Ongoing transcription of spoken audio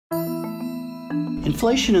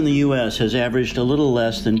Inflation in the U.S. has averaged a little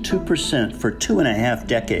less than 2% for 2.5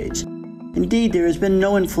 decades. Indeed, there has been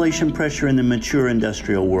no inflation pressure in the mature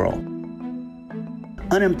industrial world.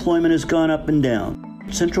 Unemployment has gone up and down.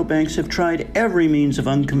 Central banks have tried every means of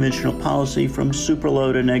unconventional policy, from super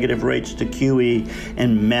low to negative rates to QE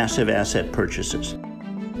and massive asset purchases.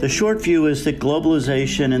 The short view is that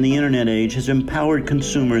globalization and the internet age has empowered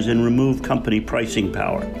consumers and removed company pricing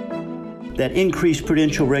power. That increased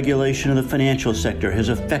prudential regulation of the financial sector has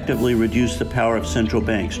effectively reduced the power of central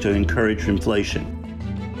banks to encourage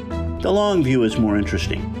inflation. The long view is more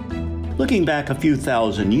interesting. Looking back a few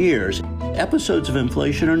thousand years, episodes of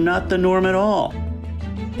inflation are not the norm at all.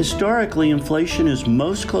 Historically, inflation is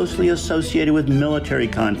most closely associated with military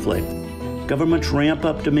conflict. Governments ramp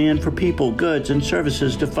up demand for people, goods, and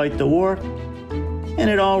services to fight the war, and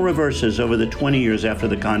it all reverses over the 20 years after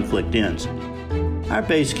the conflict ends. Our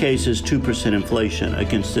base case is 2% inflation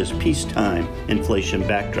against this peacetime inflation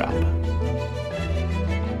backdrop.